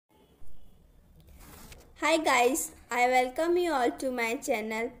Hi guys, I welcome you all to my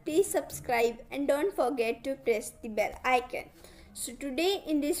channel. Please subscribe and don't forget to press the bell icon. So today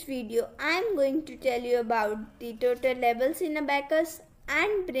in this video I am going to tell you about the total levels in abacus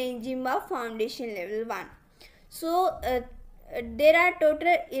and brain gym of foundation level 1. So there are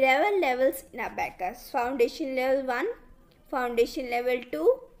total 11 levels in abacus: foundation level 1, foundation level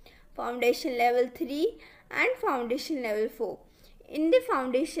 2, foundation level 3 and foundation level 4. In the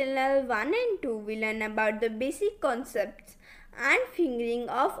foundation level 1 and 2, we learn about the basic concepts and fingering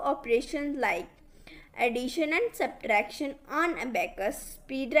of operations like addition and subtraction on abacus,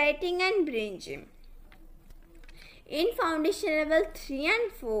 speed writing and brain gym. In foundation level 3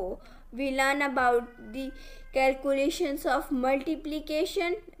 and 4, we learn about the calculations of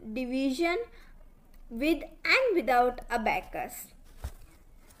multiplication, division with and without abacus.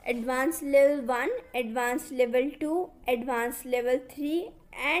 Advanced level 1, advanced level 2, advanced level 3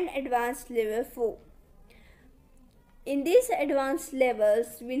 and advanced level 4. In these advanced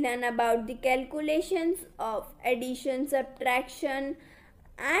levels, we learn about the calculations of addition, subtraction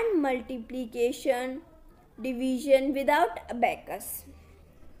and multiplication, division without abacus.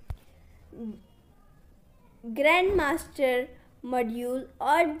 Grandmaster module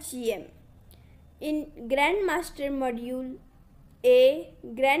or GM. In Grandmaster module A,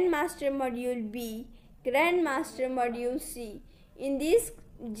 Grandmaster module B, Grandmaster module C. In these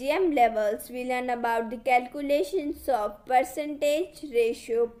GM levels, we learn about the calculations of percentage,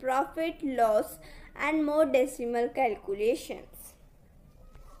 ratio, profit, loss and more decimal calculations.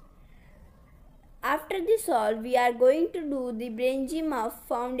 After this all, we are going to do the brain gym of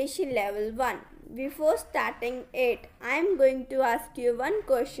foundation level 1. Before starting it, I am going to ask you one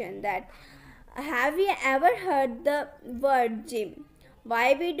question, that have you ever heard the word gym?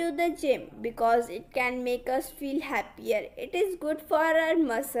 Why we do the gym? Because it can make us feel happier. It is good for our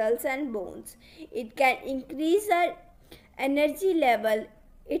muscles and bones. It can increase our energy level.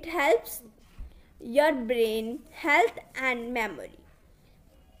 It helps your brain, health and memory.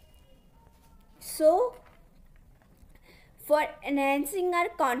 So, for enhancing our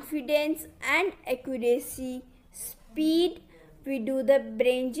confidence and accuracy, speed, we do the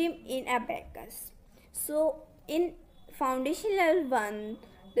brain gym in abacus. So in foundation level 1,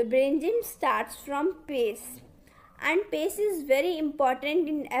 the brain gym starts from pace, and pace is very important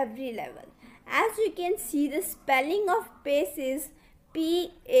in every level. As you can see, the spelling of pace is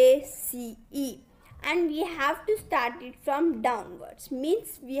P-A-C-E, and we have to start it from downwards,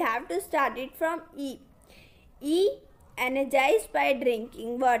 means we have to start it from E. E, energized by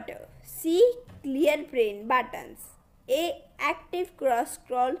drinking water. C, clear brain buttons. A, active cross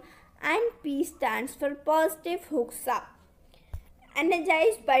scroll, and P stands for positive hooks up.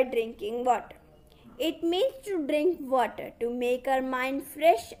 Energized by drinking water. It means to drink water to make our mind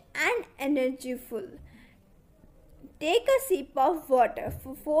fresh and energyful. Take a sip of water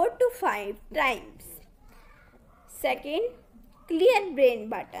for 4 to 5 times. Second, clear brain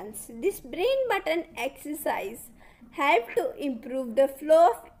buttons. This brain button exercise helps to improve the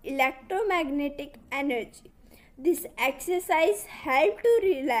flow of electromagnetic energy. This exercise helps to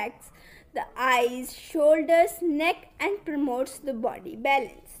relax the eyes, shoulders, neck and promotes the body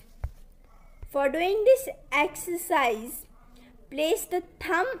balance. For doing this exercise, place the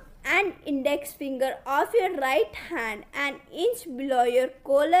thumb and index finger of your right hand an inch below your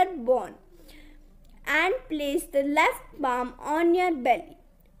collarbone and place the left palm on your belly.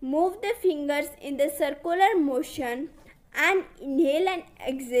 Move the fingers in the circular motion and inhale and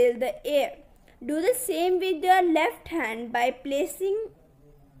exhale the air. Do the same with your left hand by placing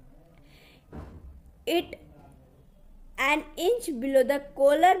it an inch below the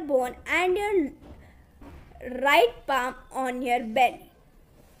collarbone and your right palm on your belly.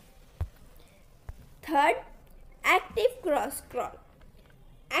 Third, active cross scroll.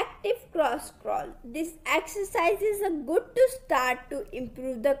 Active cross scroll. This exercise is a good to start to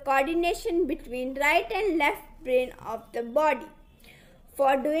improve the coordination between right and left brain of the body.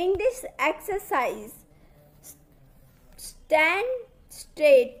 For doing this exercise, stand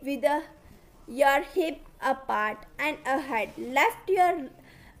straight with your hip apart and ahead. Left your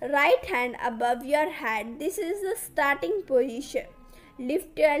right hand above your head. This is the starting position.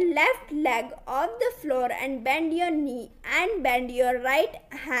 Lift your left leg off the floor and bend your knee and bend your right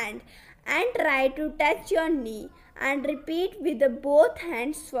hand and try to touch your knee and repeat with both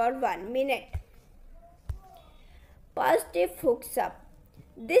hands for 1 minute. Positive hooks up.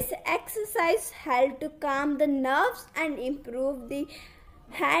 This exercise helps to calm the nerves and improve the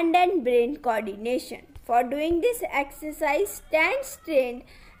hand and brain coordination. For doing this exercise, stand straight,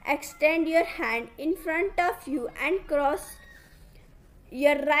 extend your hand in front of you and cross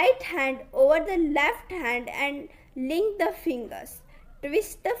your right hand over the left hand and link the fingers.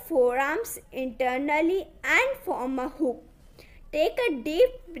 Twist the forearms internally and form a hook. Take a deep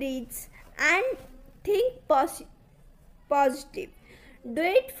breath and think positive. Do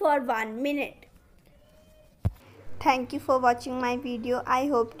it for 1 minute. Thank you for watching my video. I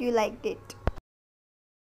hope you liked it.